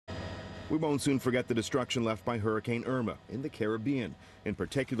We won't soon forget the destruction left by Hurricane Irma in the Caribbean, in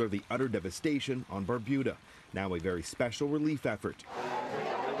particular the utter devastation on Barbuda. Now a very special relief effort.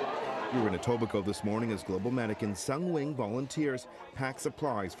 We were in Etobicoke this morning as Global Medic and Sungwing volunteers pack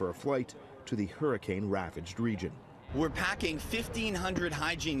supplies for a flight to the hurricane-ravaged region. We're packing 1,500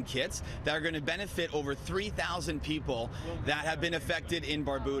 hygiene kits that are going to benefit over 3,000 people that have been affected in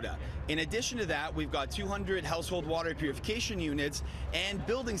Barbuda. In addition to that, we've got 200 household water purification units and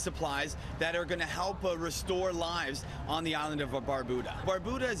building supplies that are going to help restore lives on the island of Barbuda.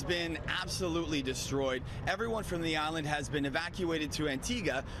 Barbuda has been absolutely destroyed. Everyone from the island has been evacuated to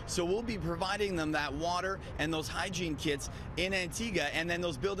Antigua, so we'll be providing them that water and those hygiene kits in Antigua, and then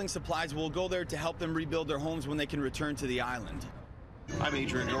those building supplies will go there to help them rebuild their homes when they can return to the island. I'm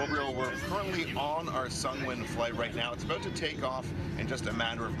Adrian Gabriel. We're currently on our Sungwing flight right now. It's about to take off in just a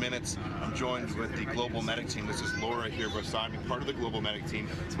matter of minutes. I'm joined with the Global Medic team. This is Laura here beside me, part of the Global Medic team,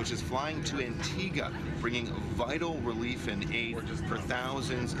 which is flying to Antigua, bringing vital relief and aid for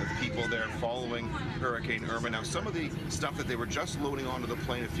thousands of people there following Hurricane Irma. Now, some of the stuff that they were just loading onto the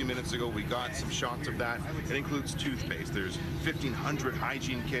plane a few minutes ago, we got some shots of that. It includes toothpaste. There's 1,500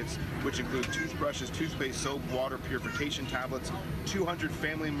 hygiene kits, which include toothbrushes, toothpaste, soap, water purification tablets, 200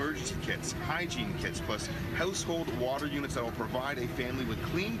 family emergency kits, hygiene kits, plus household water units that will provide a family with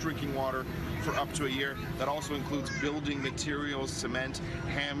clean drinking water for up to a year. That also includes building materials, cement,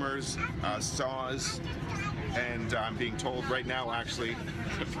 hammers, saws, and I'm being told right now, actually,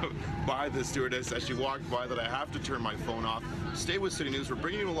 by the stewardess as she walked by, that I have to turn my phone off. Stay with City News. We're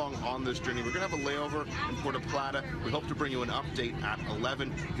bringing you along on this journey. We're going to have a layover in Puerto Plata. We hope to bring you an update at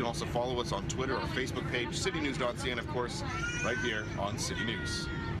 11. You can also follow us on Twitter, our Facebook page, citynews.ca, and of course, right here on City News.